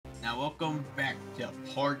Now welcome back to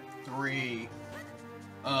part 3.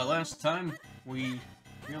 Last time we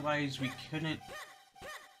realized we couldn't,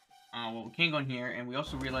 well, we can't go in here, and we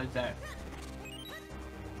also realized that,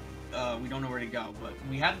 we don't know where to go, but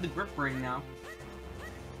we have the grip ring now,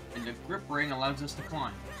 and the grip ring allows us to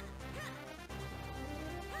climb.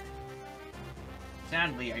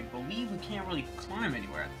 Sadly, I believe we can't really climb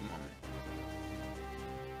anywhere at the moment.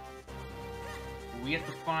 We have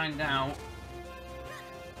to find out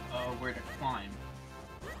where to climb.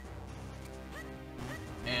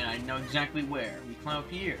 And I know exactly where. We climb up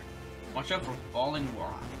here. Watch out for falling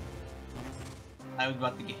rock. I was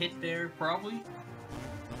about to get hit there, probably.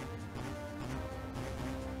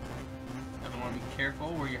 I want to be careful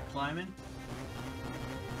where you're climbing.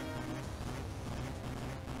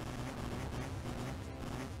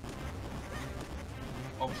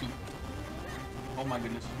 Oh shoot. Oh my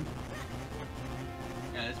goodness.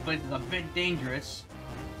 Yeah, this place is a bit dangerous.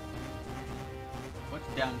 What's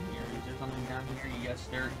down here? Is there something down here? Yes,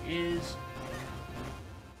 there is.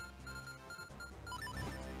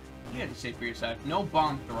 You had to say for yourself. No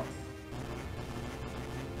bomb throw.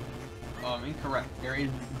 Incorrect.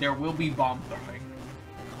 There will be bomb throwing.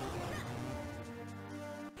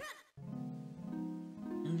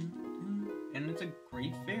 And it's a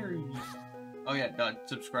great fairy. Oh yeah,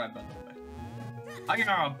 subscribe by the way. I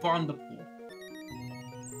gotta bomb the pool.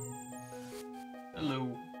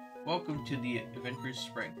 Hello. Welcome to the Adventurous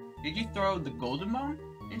Spring. Did you throw the golden bomb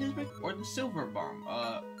into this or the silver bomb?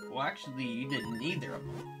 Well actually you did neither of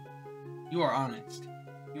them. You are honest.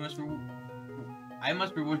 I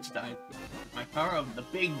must reward Stein. My power of the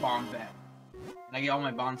big bomb back. And I get all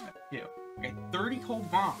my bombs back too. Okay, 30 whole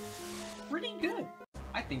bombs. Pretty good.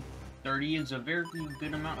 I think 30 is a very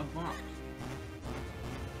good amount of bombs.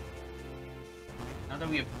 Now that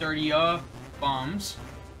we have 30 bombs,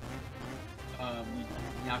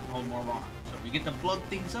 we now can hold more bombs. So we get to blow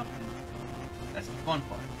things up. That's the fun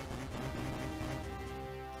part.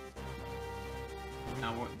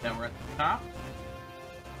 Now that we're at the top,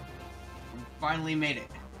 we finally made it.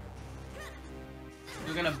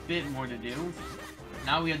 Still got a bit more to do.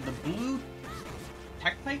 Now we have the blue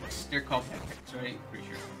Tektites. They're called Tektites, right? Pretty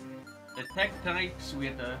sure. The Tektites, we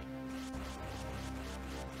have to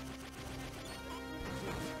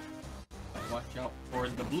watch out for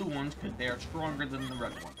the blue ones because they are stronger than the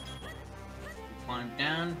red ones. We climb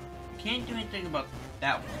down. We can't do anything about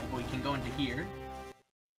that one, but we can go into here.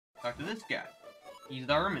 Talk to this guy. He's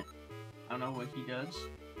the hermit. I don't know what he does.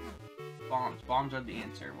 Bombs. Bombs are the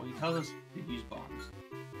answer. Well, he tells us to use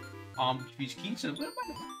bombs. Use keys. So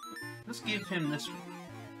let's give him this one,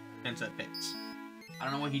 since it fits. I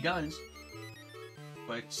don't know what he does,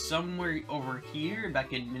 but somewhere over here,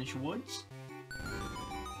 back in Minish Woods,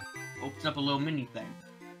 opens up a little mini thing.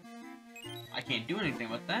 I can't do anything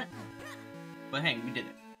with that, but hey, we did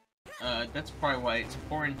it. That's probably why it's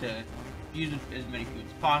important to use as many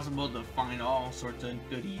foods as possible to find all sorts of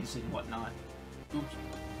goodies and whatnot. Oops.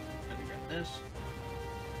 Let me grab this.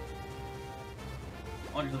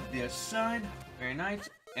 I'll just look at the other side. Very nice.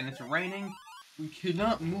 And it's raining. We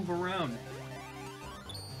cannot move around.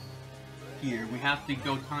 Here, we have to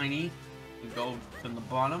go tiny and go from the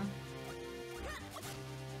bottom.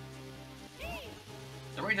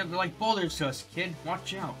 They're right up, they're like boulders to us, kid.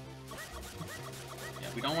 Watch out. Yeah,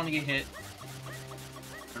 we don't want to get hit.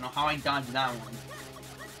 I don't know how I dodged that one.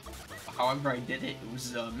 However I did it, it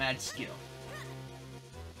was mad skill.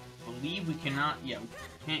 I believe we cannot, yeah, we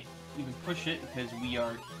can't even push it because we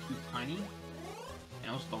are too tiny.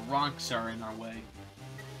 And also the rocks are in our way.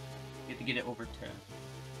 We have to get it over to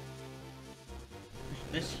push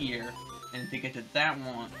this here, and to get to that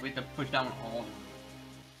one, we have to push that one all the way.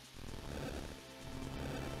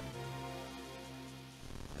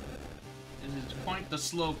 This is quite the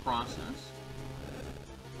slow process.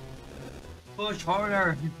 Push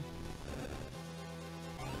harder!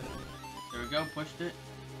 There we go, pushed it.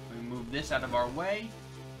 We move this out of our way,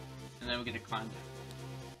 and then we get to climb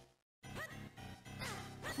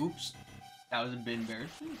it. Oops. That was a bit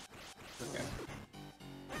embarrassing. Okay.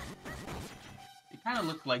 They kind of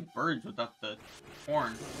look like birds without the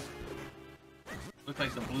horn. Look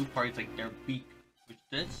like the blue part is like their beak. Push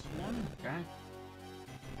this one, okay.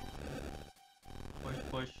 Push,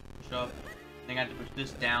 push, push up. Then I have to push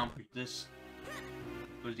this down, push this.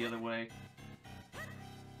 Goes the other way.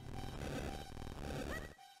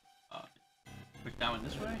 Push that one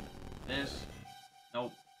this way. This.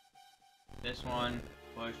 Nope. This one.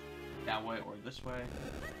 Push that way or this way.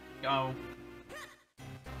 Go.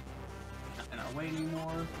 Not in our way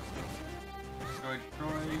anymore. Destroy,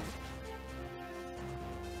 destroy.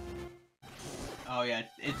 Oh yeah,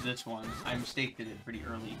 it's this one. I mistaked it pretty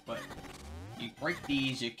early, but you break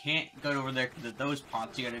these, you can't go over there because of those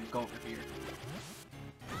pots, you gotta go over here.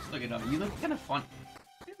 Look at them, you look kind of fun.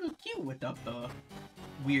 You look cute without the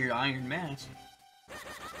weird iron mask.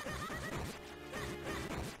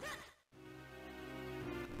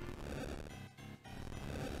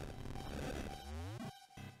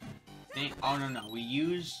 Oh no, we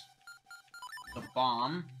use the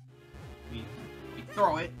bomb, we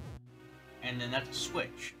throw it, and then that's a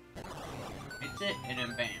switch. Hits it, and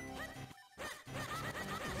then bam.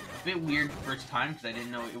 A bit weird first time, because I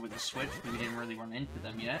didn't know it was a switch, because we didn't really run into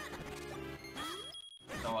them yet.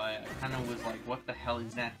 So I kind of was like, what the hell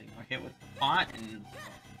is that thing? I hit with the pot, and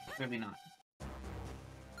clearly not.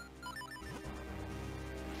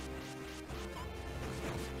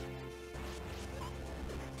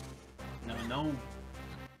 No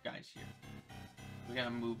guys here. We gotta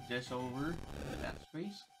move this over to that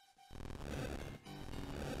space.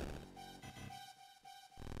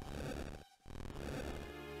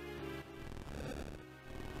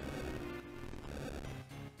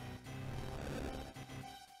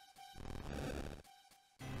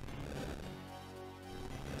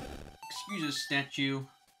 Excuse us, statue.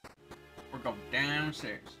 We're going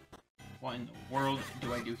downstairs. What in the world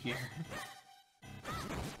do I do here?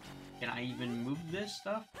 Can I even move this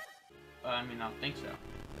stuff? I mean, I don't think so.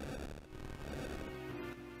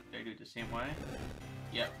 Do I do it the same way?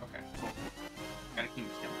 Yep, okay, cool. Gotta keep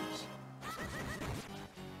it still.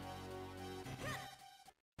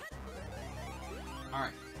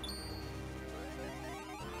 Alright.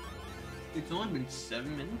 It's only been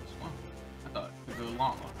 7 minutes? Wow. I thought it would go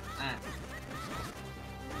long. Ah.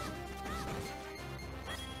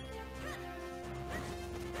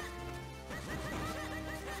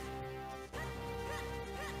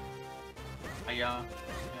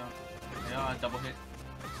 Yeah, double hit.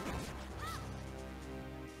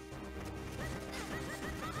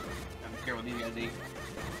 I'm careful, these guys, they're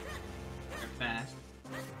fast.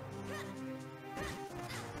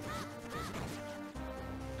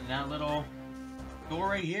 And that little door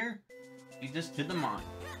right here leads us to the mine.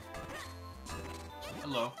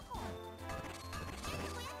 Hello.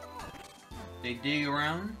 They dig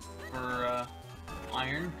around for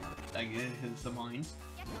iron, I guess it's the mines.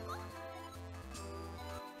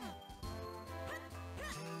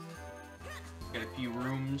 Got a few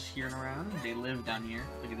rooms here and around. They live down here.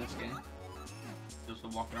 Look at this guy. Just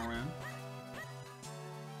walking around.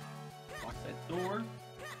 Lock that door.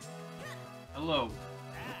 Hello.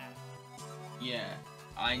 Yeah.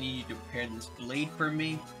 I need you to prepare this blade for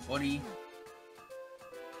me, buddy.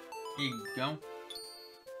 Here you go.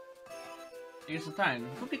 Take some time.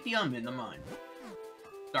 Go get the element in the mine.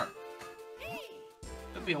 Start.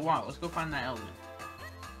 It'll be a while. Let's go find that element.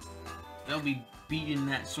 They'll be beating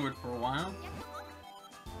that sword for a while.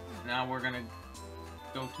 Now we're gonna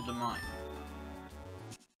go to the mine.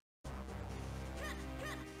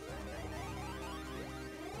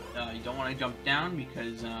 You don't want to jump down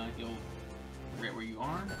because you'll forget where you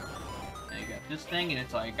are. And you got this thing, and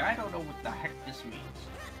it's like, I don't know what the heck this means.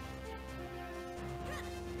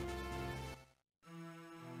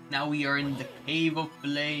 Now we are in the Cave of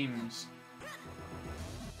Flames.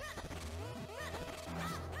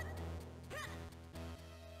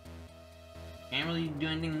 Can't really do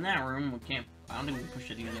anything in that room. We can't. I don't think we can push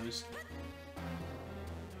any of those.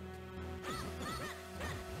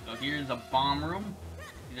 So here's a bomb room.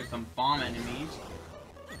 These are some bomb enemies.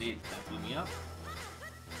 See, that blew me up.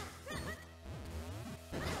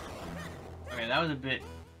 Okay, that was a bit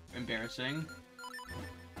embarrassing.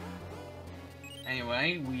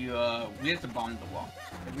 Anyway, we have to bomb the wall.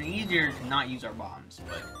 It'd be easier to not use our bombs,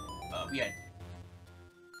 but we had.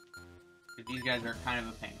 Because these guys are kind of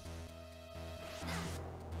a pain.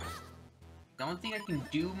 Don't think I can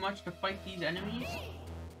do much to fight these enemies.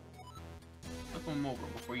 Flip them over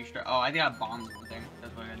before you start. Oh, I think I bombed them there.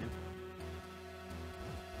 That's what I gotta do.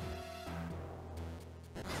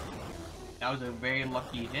 That was a very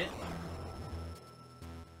lucky hit.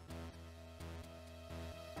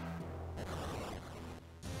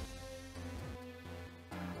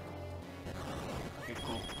 Okay,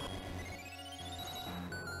 cool.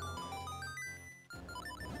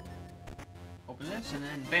 Open this and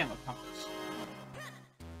then bam, a compass.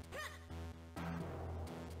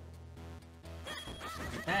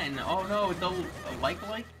 That and oh no, it's a like.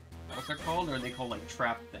 What's that called? Or are they called like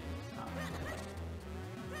trap things?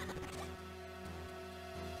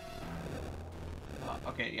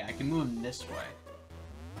 Okay, yeah, I can move them this way.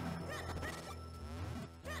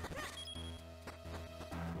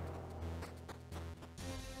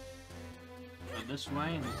 So this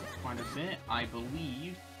way, and quite a bit, I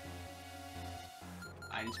believe.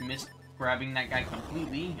 I just missed grabbing that guy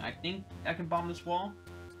completely. I think I can bomb this wall.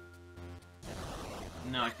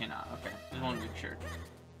 No, I cannot. Okay, just want to make sure.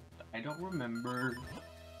 I don't remember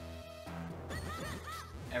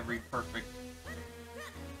every perfect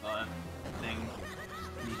thing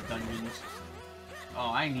in these dungeons.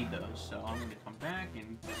 Oh, I need those, so I'm gonna come back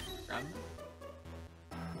and grab them.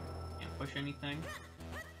 Can't push anything.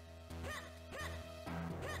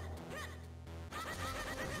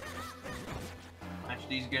 Lash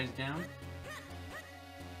these guys down.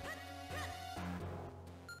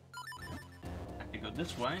 I have to go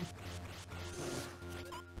this way.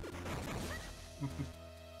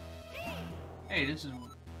 Hey, this is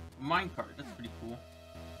a minecart. That's pretty cool.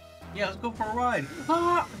 Yeah, let's go for a ride.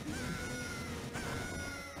 Ah!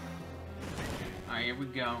 Alright, here we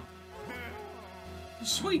go.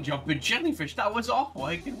 Sweet jumping jellyfish. That was awful.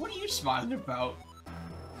 Like, what are you smiling about?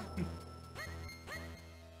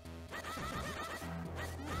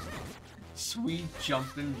 Sweet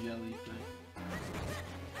jumping jellyfish.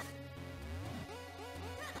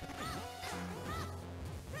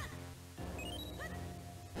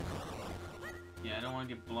 Yeah, I don't want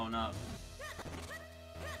to get blown up.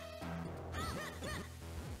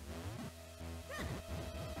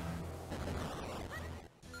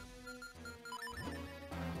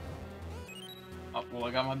 Oh, well,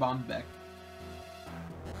 I got my bomb back.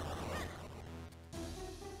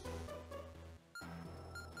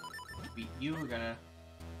 Beat you, we gotta...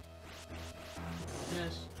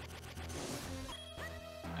 This.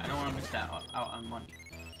 I don't want to miss that out on money.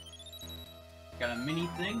 Got a mini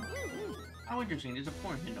thing. How interesting, there's a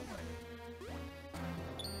point in the way.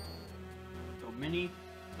 Go mini,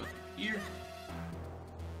 go here.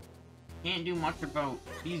 Can't do much about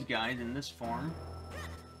these guys in this form.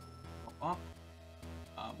 Go up.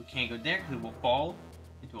 We can't go there because we'll fall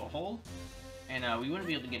into a hole. And we wouldn't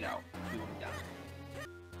be able to get out if we went down.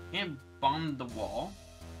 Can't bomb the wall.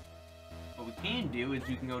 What we can do is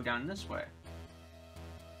we can go down this way.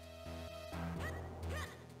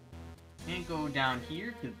 Can't go down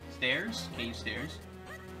here because stairs, cave stairs.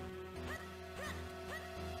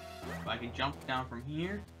 If I can jump down from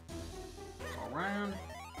here, go around,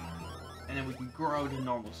 and then we can grow to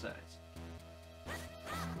normal size.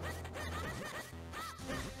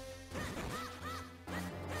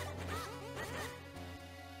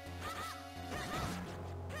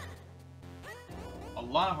 A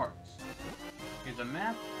lot of hearts. Here's a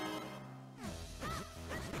map.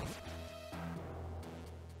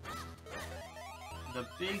 The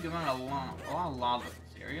big amount of lava, a lot of lava in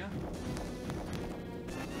this area.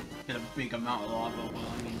 Get a big amount of lava,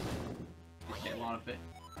 well, I mean, okay, a lot of it.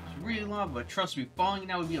 It's really lava, but trust me, falling in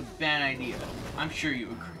that would be a bad idea. I'm sure you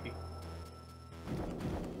agree.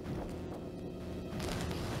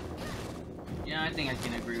 Yeah, I think I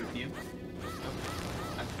can agree with you.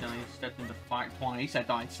 I accidentally stepped into fire twice. I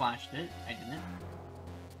thought I slashed it. I didn't.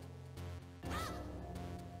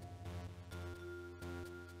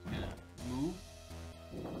 Gonna move.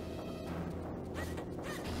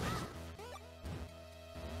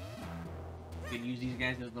 You can use these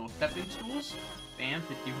guys as little stepping stools. Bam,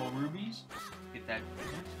 50 whole rubies. Get that.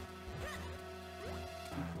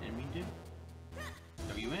 Didn't mean to.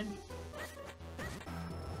 Throw you in.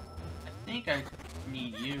 I think I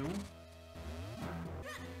need you.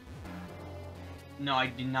 No, I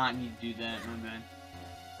did not need to do that. My bad.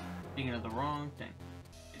 Thinking of the wrong thing.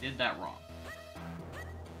 I did that wrong.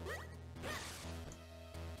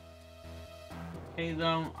 Okay,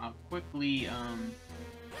 though, I'll quickly,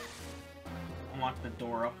 unlock the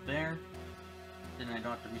door up there. Then I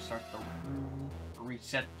don't have to restart the room, or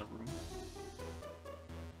reset the room.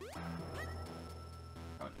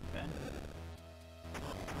 Probably bad.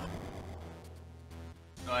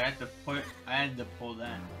 So I had to pull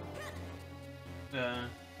that.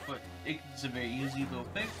 But it's a very easy little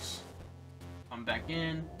fix. Come back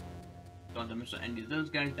in. Don't have to miss any of those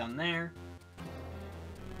guys down there.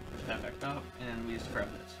 Push that back up, and then we just grab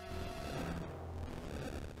this.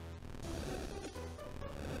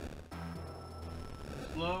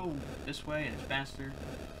 Slow this way, and it's faster.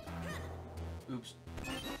 Oops.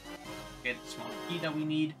 Get the small key that we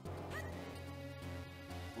need.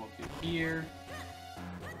 Go up to here.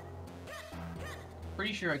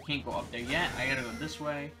 Pretty sure I can't go up there yet. I gotta go this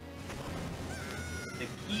way. The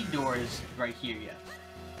key door is right here, yes.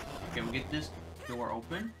 Okay, we get this door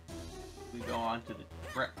open. We go onto the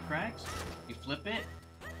tracks. We flip it.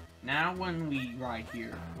 Now when we ride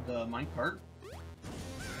here, the minecart, we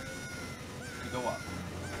go up.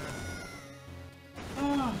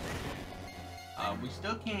 We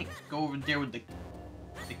still can't go over there with the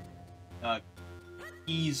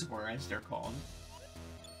keys, or as they're called.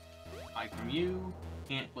 Hide from you.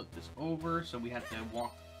 can't flip this over, so we have to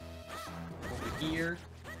walk over here.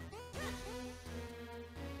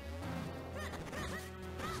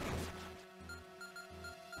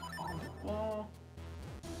 On the wall.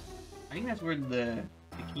 I think that's where the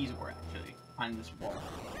keys were, actually, behind this wall.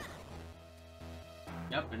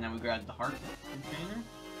 Yep, and then we grab the heart container.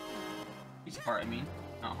 Piece of heart, I mean.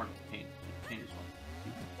 Not heart container. Container's one.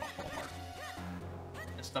 A whole heart.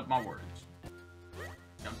 Messed up my words.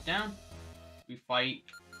 Jump down. We fight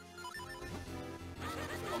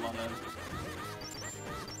a lot of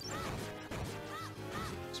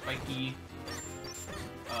spiky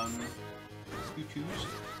choo-choos.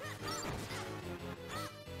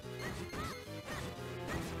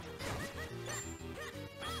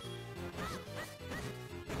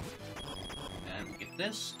 And we get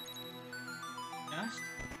this. Yes.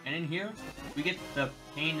 And in here, we get the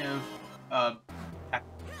pain of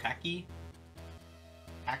Tacky.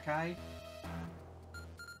 I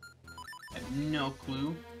have no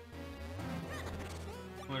clue.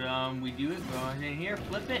 But we do it, go ahead in here,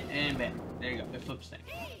 flip it, and bam. There you go, it flips thing.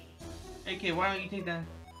 Hey kid, why don't you take that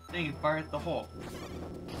thing and fire at the hole?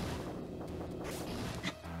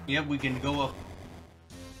 Yep, we can go up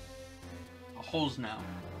holes now.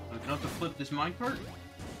 We can also flip this minecart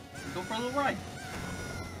and go for a little ride.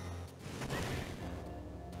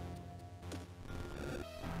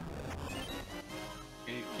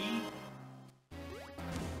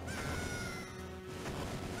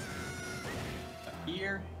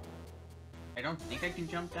 Here. I don't think I can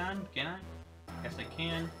jump down, can I? Yes, I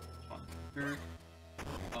can. Sure.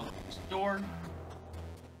 Oh, this door.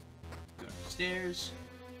 Go upstairs.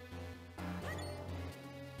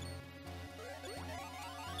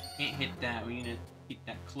 Can't hit that. We need to keep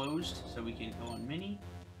that closed so we can go on Mini.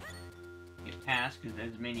 Get past, because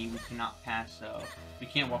as Mini we cannot pass, so we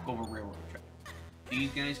can't walk over railroad track.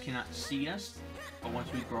 These guys cannot see us, but once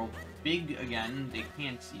we grow big again, they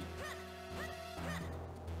can see us.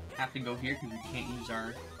 Have to go here because we can't use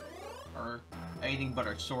our anything but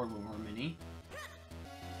our sword when we're Mini.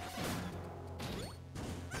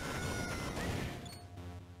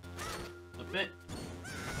 Flip it.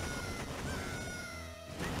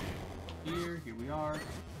 Here we are.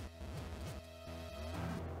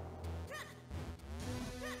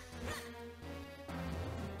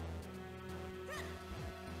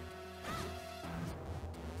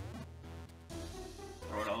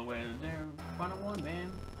 Throw it all the way to there. Final one,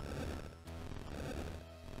 man.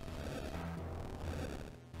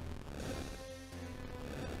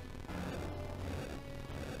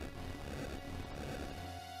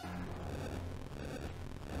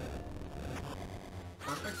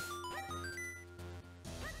 Perfect.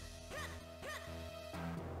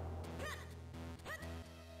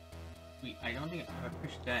 Wait, I don't think I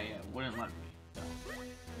pushed that yet. It wouldn't let me. So.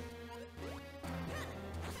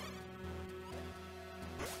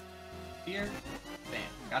 Here, bam,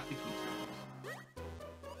 got the key.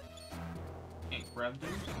 Can't grab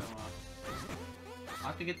those, so I'll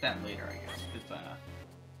have to get that later, I guess. Cause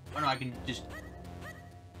oh no, I can just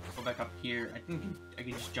go back up here. I think I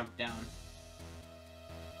can just jump down.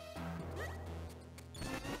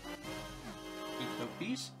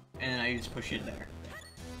 Piece, and then I just push it there.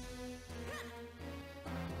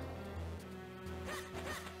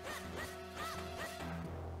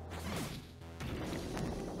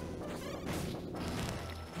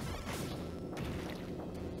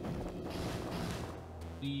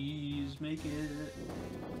 Please make it.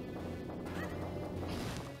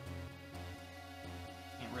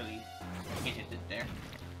 Can't hit it there.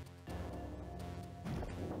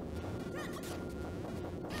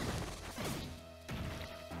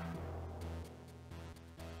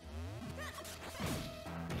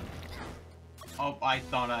 Oh, I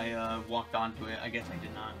thought I walked onto it. I guess I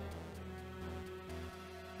did not.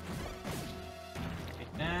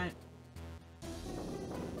 Take that.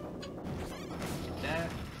 Take that.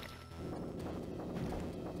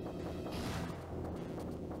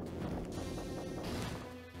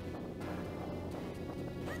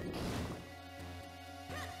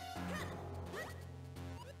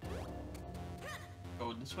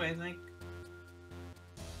 Go this way, I think.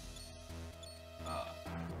 Up.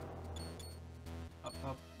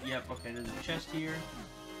 Yep, okay, there's a chest here.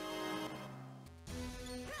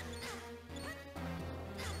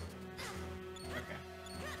 Okay.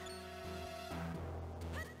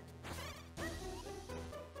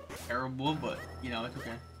 Terrible, but, you know, it's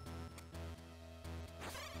okay.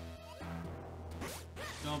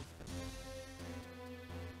 Jump.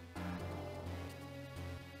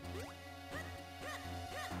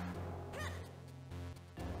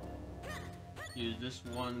 Use this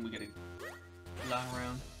one, we gotta fly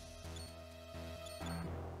around.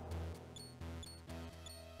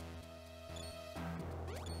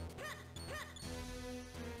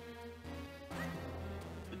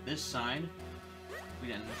 this side. We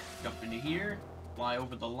then jump into here, fly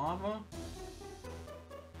over the lava.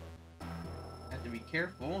 Have to be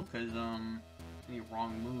careful, because, any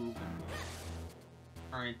wrong move and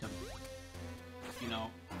turn into, you know,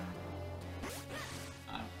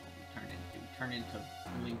 I don't know what we turn into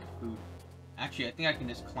Link food. Actually, I think I can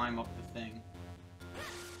just climb up the thing.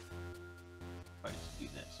 If I just do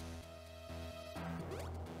this.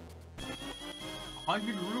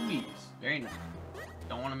 100 rubies! Very nice.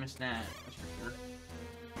 Don't want to miss that, that's for sure.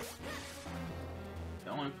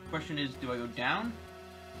 The only question is, do I go down?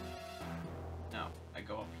 No, I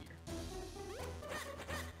go up here.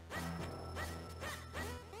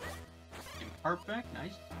 Heart back,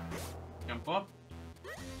 nice. Jump up.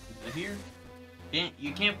 Into here.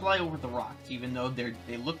 You can't fly over the rocks, even though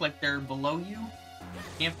they look like they're below you. You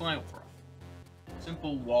can't fly over them.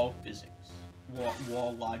 Simple wall physics.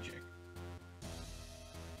 Wall logic.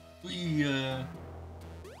 We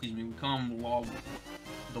call them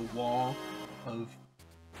the wall of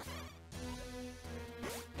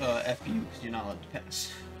FU, because you're not allowed to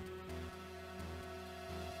pass.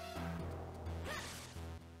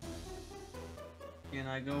 Can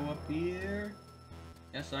I go up here?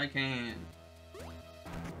 Yes, I can.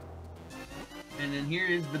 And then here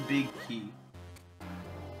is the big key.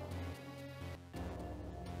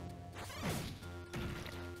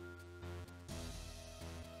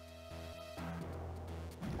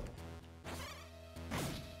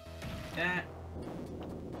 That.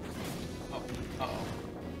 Oh, uh-oh.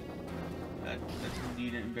 That's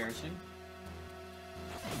indeed embarrassing.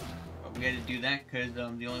 But we had to do that because the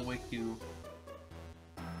only way to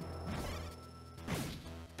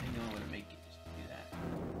make it is to do that.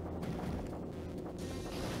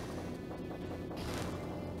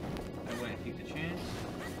 I wouldn't take the chance.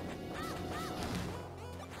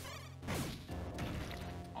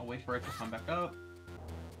 I'll wait for it to come back up.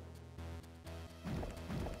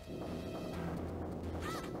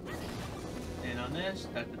 And on this,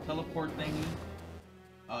 that's the teleport thingy.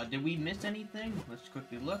 Did we miss anything? Let's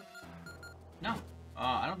quickly look. No,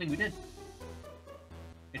 I don't think we did.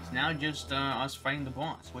 It's now just us fighting the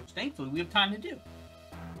boss, which thankfully we have time to do.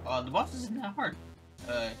 The boss isn't that hard.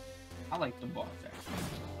 I like the boss, actually.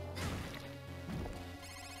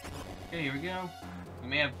 Okay, here we go. We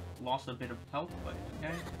may have lost a bit of health, but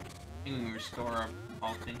okay. I think we can restore our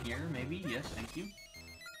health in here, maybe. Yes, thank you.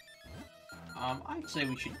 I'd say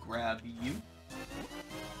we should grab you.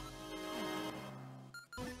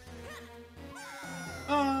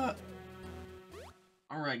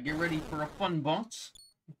 Alright, get ready for a fun boss.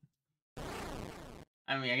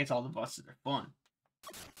 I mean, I guess all the bosses are fun.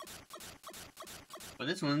 But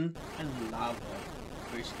this one has lava.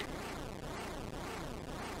 Very scary.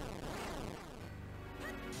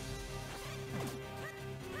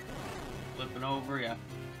 Flipping over, yeah.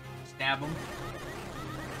 Stab him.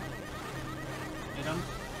 Hit him.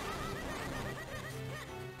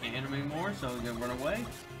 Can't hit him anymore, so we're gonna run away.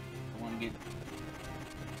 I want to get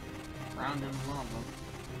drowned in lava.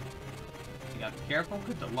 You gotta be careful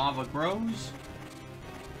because the lava grows.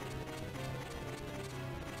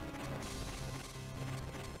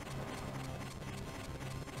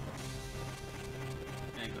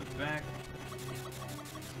 And it goes back.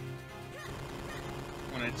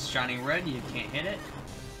 When it's shining red, you can't hit it.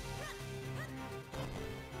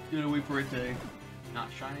 You gotta wait for it to not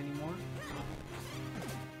shine anymore.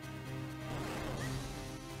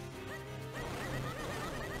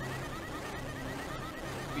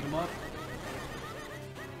 Beat him up.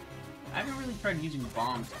 I haven't really tried using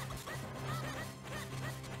bombs.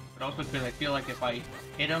 But also because I feel like if I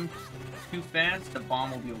hit him too fast, the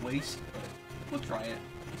bomb will be a waste. But we'll try it.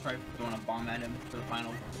 We'll try throwing a bomb at him for the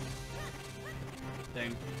final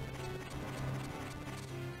thing.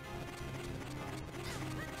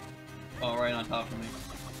 Oh, right on top of me.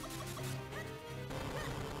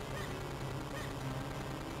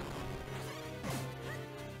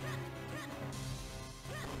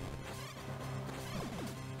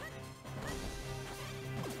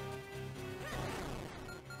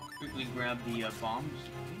 Quickly grab the bombs.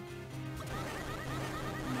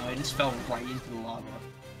 No, I just fell right into the lava.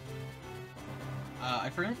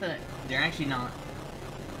 I forgot that they're actually not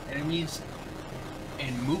enemies.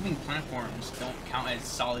 And moving platforms don't count as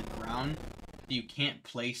solid ground. You can't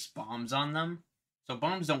place bombs on them. So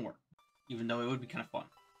bombs don't work. Even though it would be kind of fun.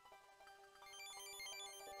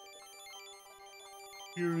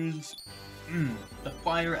 Here is the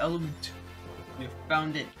fire element. We have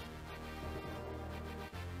found it.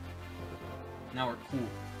 Now we're cool.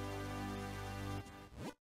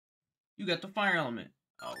 You got the fire element.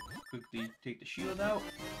 I'll quickly take the shield out.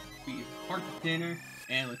 Be a heart container.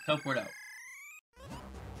 And let's teleport out.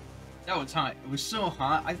 That was hot. It was so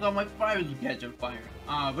hot, I thought my fire would catch on fire.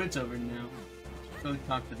 Ah, but it's over now. Let's go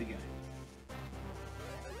talk to the guy.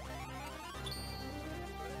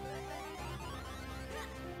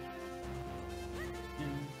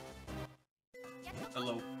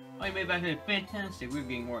 Hello. Oh, you made it back here. Fantastic. We were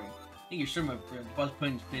getting worried. I think you're sure my buzz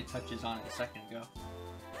putting his pin touches on it a second ago.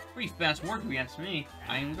 Pretty fast work, if you ask me.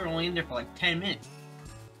 They're only in there for like 10 minutes.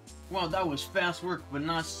 Well, that was fast work, but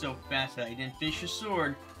not so fast that I didn't finish your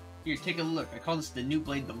sword. Here, take a look. I call this the new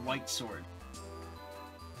blade, the white sword.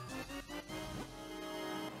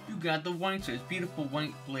 You got the white sword. Its beautiful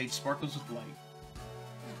white blade sparkles with light.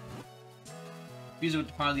 Fuse it with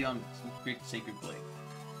the power of the elements and create the sacred blade.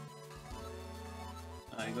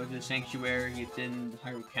 You go to the sanctuary. It's in the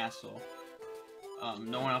Hyrule Castle.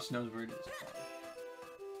 No one else knows where it is.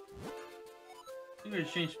 You're gonna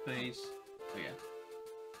change place. Oh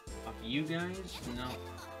yeah. You guys? No.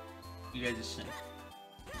 You guys just sing.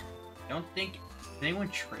 I don't think... Did anyone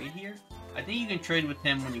trade here? I think you can trade with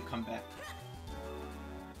him when you come back.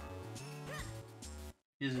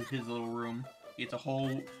 This is his little room. He gets a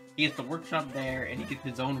whole... He gets the workshop there, and he gets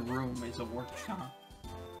his own room as a workshop.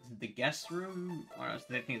 Is it the guest room? Or else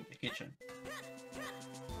I think it's the kitchen.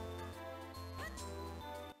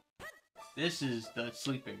 This is the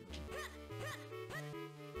sleeping room.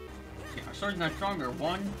 Yeah, our sword's not stronger.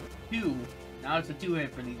 1, 2. Now it's a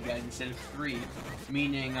 2-hit for these guys instead of 3.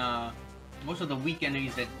 Meaning, most of the weak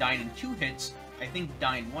enemies that died in 2 hits, I think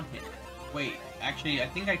die in 1 hit. Wait, actually, I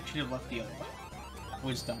think I should have left the other way. That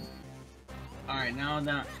was dumb. Alright, now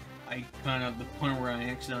that I kind of the point where I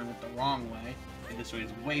accidentally went the wrong way, and this way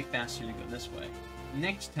is way faster to go this way.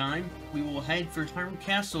 Next time, we will head for Hyrule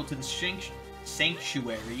Castle to the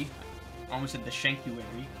Sanctuary. I almost said the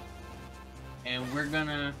Sanctuary. And we're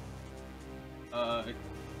gonna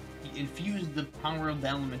infuse the power of the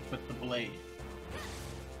elements with the blade.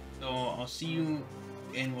 So I'll see you,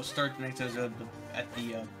 and we'll start the next episode at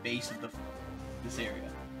the base of this area.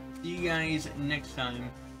 See you guys next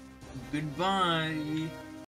time. Goodbye.